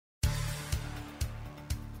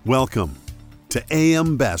Welcome to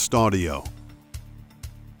AM Best Audio.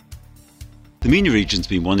 The MENA region's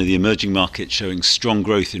been one of the emerging markets showing strong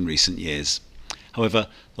growth in recent years. However,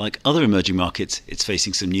 like other emerging markets, it's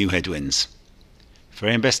facing some new headwinds. For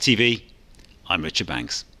AM Best TV, I'm Richard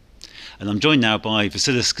Banks. And I'm joined now by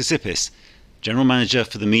Vasilis Katsipis, General Manager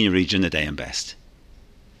for the MENA region at AM Best.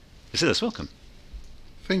 Vasilis, welcome.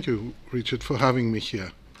 Thank you, Richard, for having me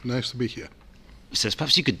here. Nice to be here. So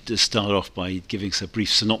perhaps you could start off by giving us a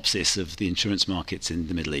brief synopsis of the insurance markets in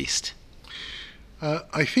the Middle East.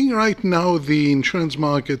 I think right now the insurance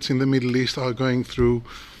markets in the Middle East are going through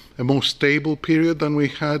a more stable period than we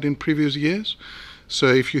had in previous years. So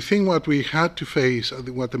if you think what we had to face,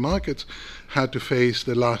 what the markets had to face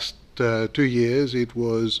the last 2 years, it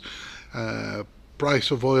was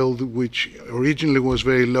price of oil, which originally was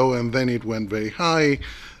very low and then it went very high.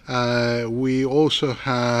 We also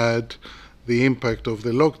had the impact of the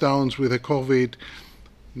lockdowns with the COVID.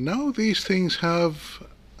 Now these things have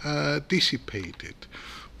dissipated.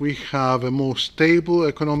 We have a more stable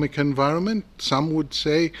economic environment. Some would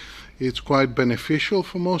say it's quite beneficial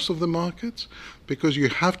for most of the markets, because you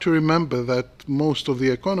have to remember that most of the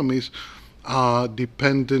economies are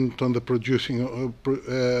dependent on the producing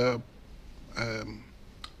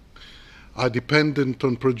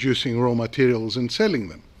raw materials and selling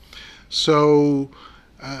them. So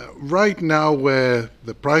right now, where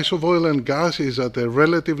the price of oil and gas is at a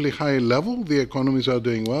relatively high level, the economies are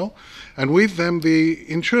doing well, and with them the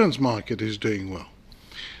insurance market is doing well.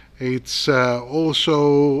 It's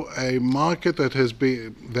also a market that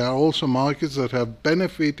there are also markets that have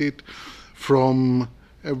benefited from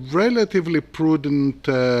a relatively prudent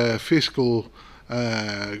fiscal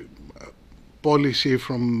policy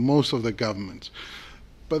from most of the governments.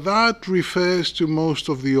 But that refers to most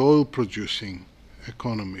of the oil-producing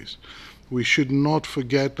economies. We should not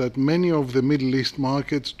forget that many of the Middle East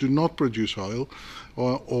markets do not produce oil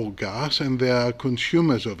or gas, and they are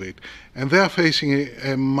consumers of it. And they are facing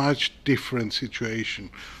a much different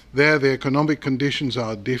situation. There, the economic conditions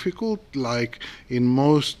are difficult, like in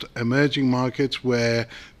most emerging markets where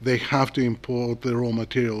they have to import the raw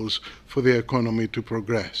materials for the economy to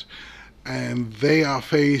progress. And they are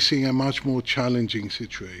facing a much more challenging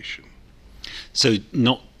situation. So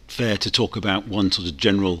not fair to talk about one sort of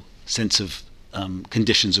general sense of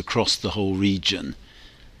conditions across the whole region.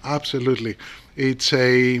 Absolutely. It's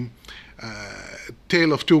a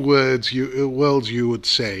tale of two worlds, you would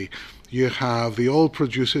say. You have the oil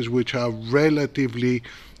producers, which are relatively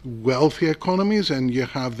wealthy economies, and you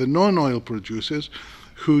have the non-oil producers,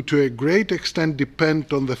 who to a great extent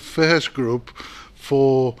depend on the first group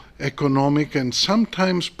for economic and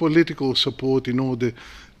sometimes political support in order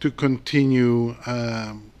to continue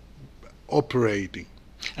operating.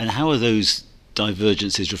 And how are those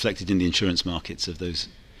divergences reflected in the insurance markets of those?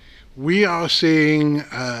 We are seeing,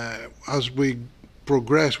 as we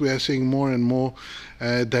progress, we are seeing more and more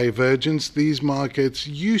divergence. These markets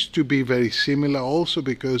used to be very similar also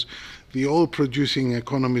because the oil-producing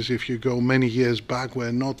economies, if you go many years back,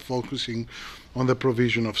 were not focusing on the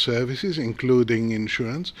provision of services, including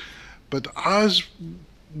insurance. But as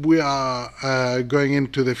we are going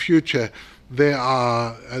into the future, they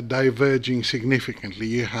are diverging significantly.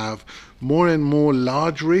 You have more and more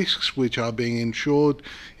large risks which are being insured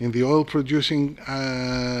in the oil-producing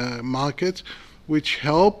markets, which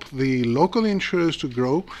help the local insurers to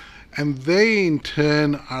grow, and they in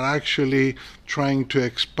turn are actually trying to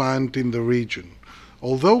expand in the region.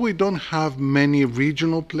 Although we don't have many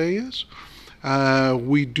regional players,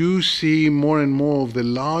 we do see more and more of the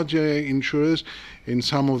larger insurers in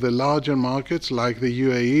some of the larger markets like the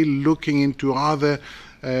UAE looking into other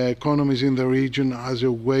economies in the region as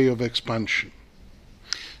a way of expansion.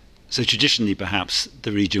 So traditionally, perhaps,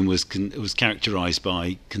 the region was characterized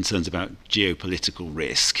by concerns about geopolitical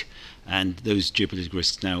risk, and those geopolitical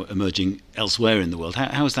risks now emerging elsewhere in the world.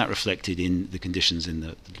 How is that reflected in the conditions in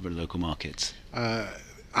the local markets?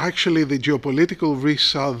 Actually, the geopolitical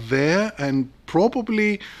risks are there, and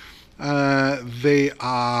probably they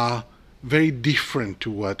are very different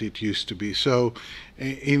to what it used to be. So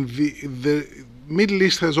in the Middle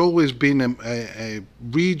East has always been a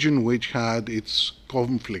region which had its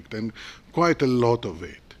conflict, and quite a lot of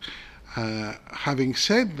it. Having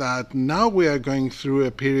said that, now we are going through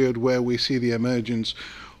a period where we see the emergence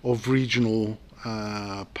of regional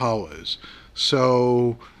powers.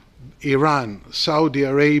 So Iran, Saudi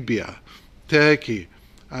Arabia, Turkey,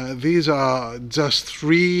 These are just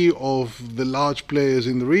three of the large players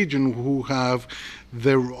in the region who have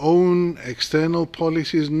their own external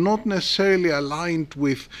policies, not necessarily aligned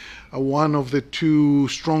with one of the two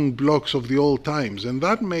strong blocks of the old times. And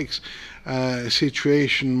that makes a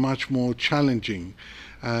situation much more challenging.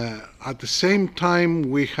 At the same time,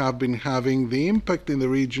 we have been having the impact in the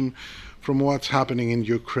region from what's happening in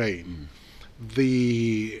Ukraine.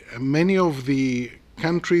 Many of the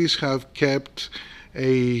countries have kept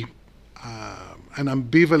an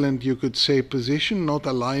ambivalent, you could say, position, not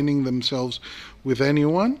aligning themselves with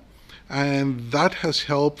anyone, and that has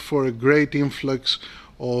helped for a great influx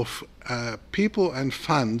of people and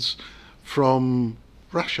funds from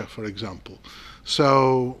Russia, for example.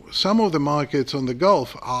 So some of the markets on the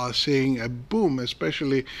Gulf are seeing a boom,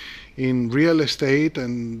 especially in real estate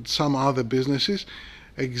and some other businesses,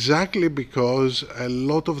 exactly because a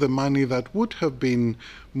lot of the money that would have been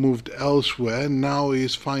moved elsewhere now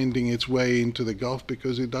is finding its way into the Gulf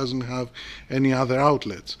because it doesn't have any other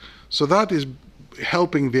outlets. So that is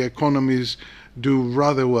helping the economies do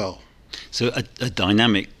rather well. So a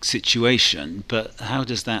dynamic situation, but how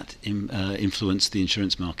does that influence the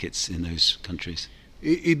insurance markets in those countries?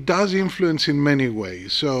 It does influence in many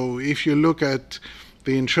ways. So if you look at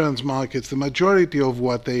the insurance markets, the majority of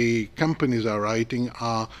what the companies are writing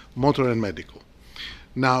are motor and medical.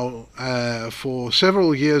 Now, for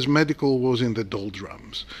several years, medical was in the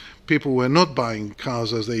doldrums. People were not buying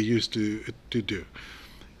cars as they used to do.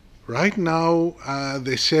 Right now,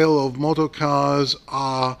 the sale of motor cars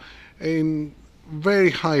are in very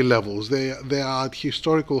high levels. They are at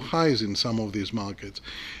historical highs in some of these markets.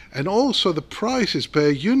 And also the prices per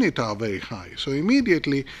unit are very high. So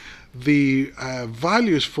immediately the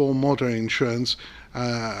values for motor insurance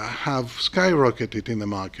have skyrocketed in the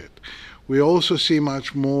market. We also see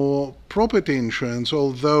much more property insurance,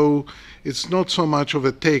 although it's not so much of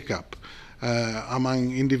a take-up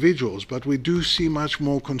among individuals, but we do see much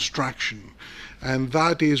more construction. And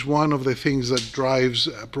that is one of the things that drives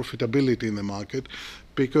profitability in the market,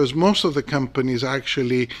 because most of the companies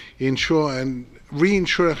actually insure and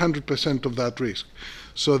reinsure 100% of that risk.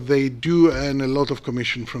 So they do earn a lot of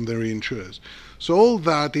commission from the reinsurers. So all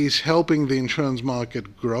that is helping the insurance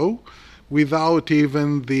market grow without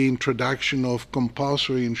even the introduction of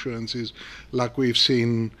compulsory insurances like we've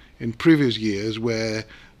seen in previous years, where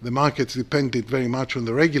the markets depended very much on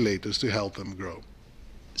the regulators to help them grow.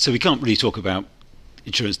 So we can't really talk about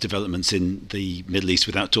insurance developments in the Middle East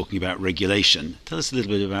without talking about regulation. Tell us a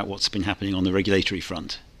little bit about what's been happening on the regulatory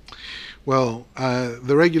front. Well,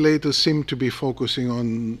 the regulators seem to be focusing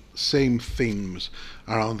on same themes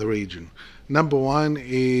around the region. Number one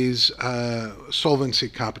is solvency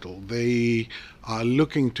capital. They are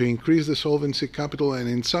looking to increase the solvency capital and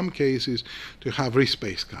in some cases to have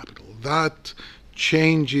risk-based capital. That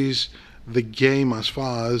changes the game as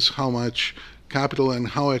far as how much capital and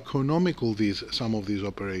how economical some of these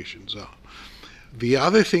operations are. The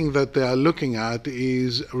other thing that they are looking at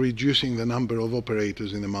is reducing the number of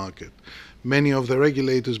operators in the market. Many of the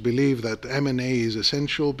regulators believe that M&A is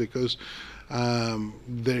essential because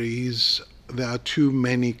there are too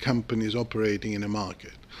many companies operating in a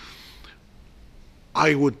market.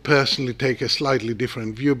 I would personally take a slightly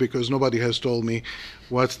different view because nobody has told me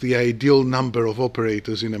what's the ideal number of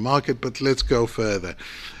operators in a market, but let's go further.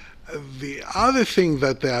 The other thing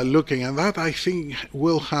that they are looking at, that I think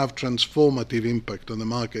will have transformative impact on the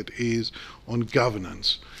market, is on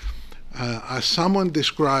governance. As someone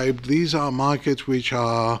described, these are markets which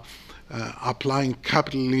are applying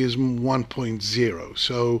capitalism 1.0.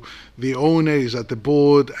 So the owner is at the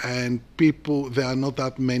board and there are not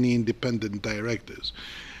that many independent directors.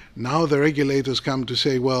 Now the regulators come to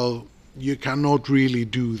say, well, you cannot really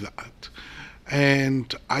do that.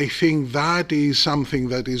 And I think that is something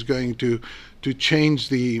that is going to change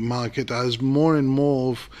the market, as more and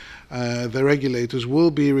more of the regulators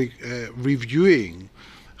will be reviewing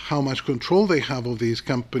how much control they have of these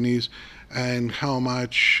companies and how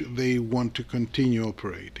much they want to continue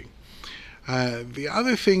operating. The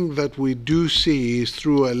other thing that we do see is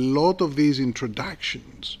through a lot of these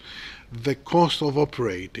introductions, the cost of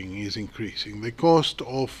operating is increasing. The cost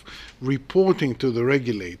of reporting to the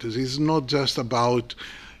regulators is not just about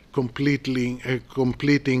completing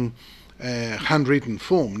a handwritten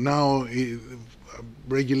form. Now,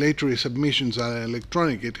 regulatory submissions are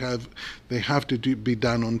electronic. They have to be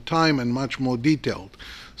done on time and much more detailed.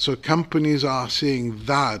 So companies are seeing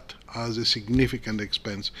that as a significant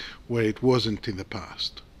expense where it wasn't in the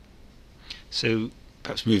past. So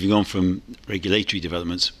perhaps moving on from regulatory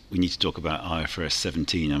developments, we need to talk about IFRS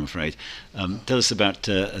 17, I'm afraid. Tell us about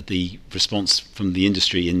the response from the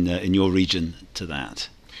industry in your region to that.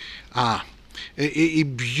 A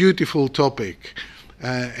beautiful topic.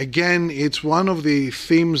 Again, it's one of the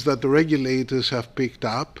themes that the regulators have picked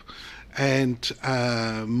up, and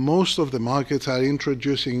most of the markets are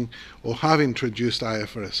introducing or have introduced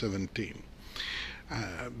IFRS 17.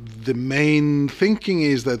 The main thinking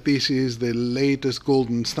is that this is the latest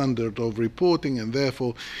golden standard of reporting, and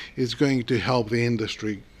therefore it's going to help the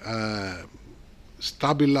industry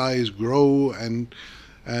stabilize, grow, and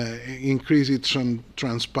increase its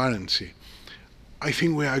transparency. I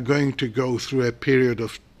think we are going to go through a period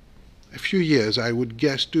of a few years, I would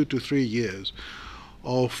guess 2 to 3 years,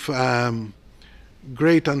 of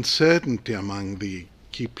great uncertainty among the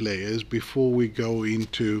key players before we go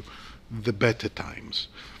into the better times.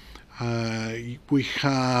 We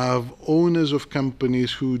have owners of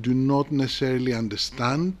companies who do not necessarily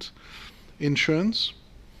understand insurance,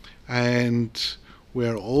 and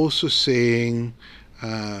we're also seeing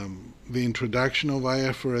the introduction of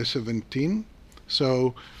IFRS 17.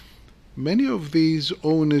 So many of these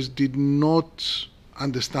owners did not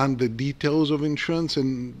understand the details of insurance,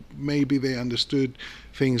 and maybe they understood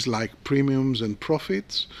things like premiums and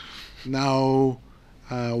profits. Now,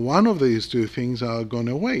 one of these two things are gone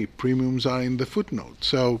away. Premiums are in the footnote.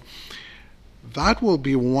 So that will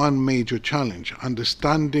be one major challenge,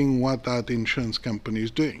 understanding what that insurance company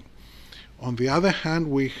is doing. On the other hand,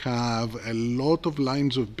 we have a lot of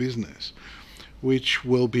lines of business which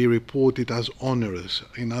will be reported as onerous.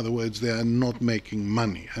 In other words, they are not making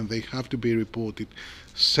money, and they have to be reported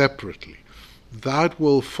separately. That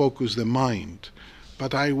will focus the mind.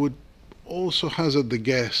 But I would also hazard the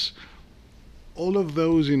guess, all of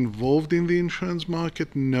those involved in the insurance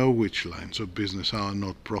market know which lines of business are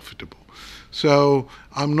not profitable. So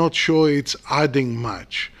I'm not sure it's adding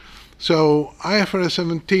much. So IFRS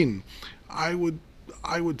 17, I would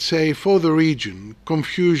say for the region,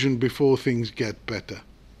 confusion before things get better.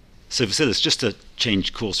 So Vasilis, just to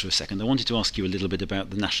change course for a second, I wanted to ask you a little bit about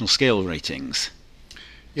the national scale ratings.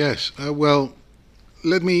 Yes, well,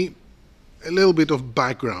 let me, a little bit of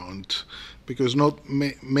background, because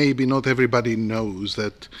maybe not everybody knows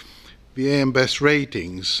that the AM Best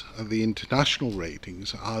ratings, the international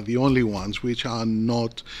ratings, are the only ones which are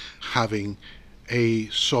not having a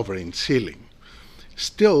sovereign ceiling.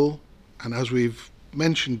 Still, and as we've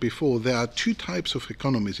mentioned before, there are two types of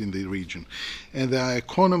economies in the region, and there are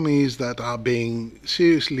economies that are being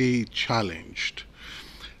seriously challenged,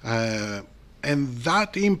 and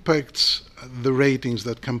that impacts the ratings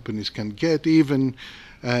that companies can get, even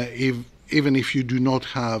if you do not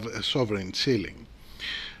have a sovereign ceiling.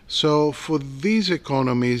 So for these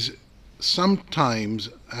economies, sometimes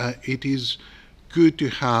it is good to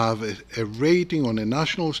have a rating on a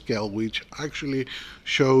national scale which actually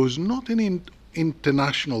shows not an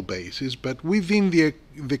international basis, but within the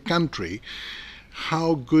country,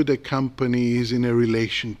 how good a company is in a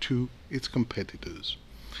relation to its competitors,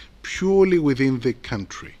 purely within the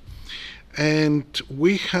country. And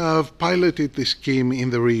we have piloted this scheme in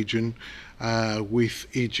the region with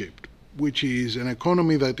Egypt, which is an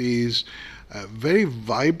economy that is a very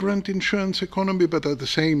vibrant insurance economy, but at the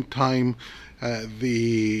same time,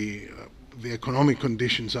 the economic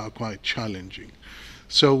conditions are quite challenging.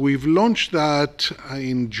 So we've launched that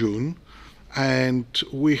in June, and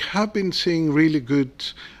we have been seeing really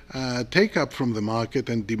good take-up from the market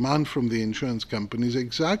and demand from the insurance companies,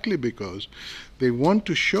 exactly because they want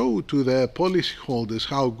to show to their policyholders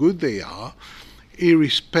how good they are,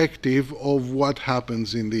 irrespective of what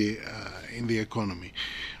happens in the economy.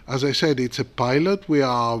 As I said, it's a pilot. We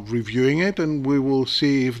are reviewing it, and we will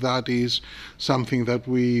see if that is something that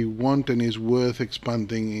we want and is worth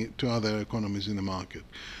expanding to other economies in the market.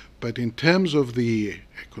 But in terms of the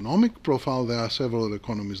economic profile, there are several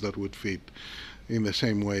economies that would fit in the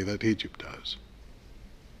same way that Egypt does.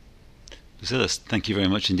 Vasilis, thank you very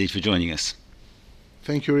much indeed for joining us.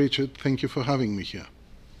 Thank you, Richard. Thank you for having me here.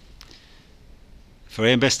 For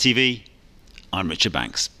AM Best TV, I'm Richard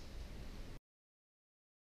Banks.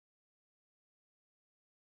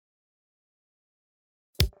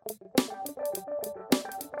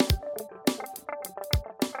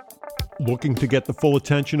 Looking to get the full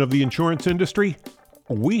attention of the insurance industry?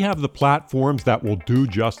 We have the platforms that will do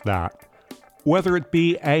just that. Whether it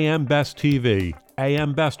be AM Best TV,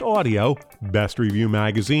 AM Best Audio, Best Review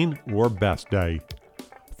Magazine, or Best Day.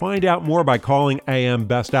 Find out more by calling AM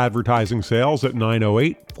Best Advertising Sales at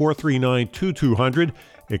 908-439-2200,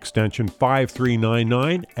 extension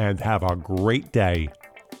 5399, and have a great day.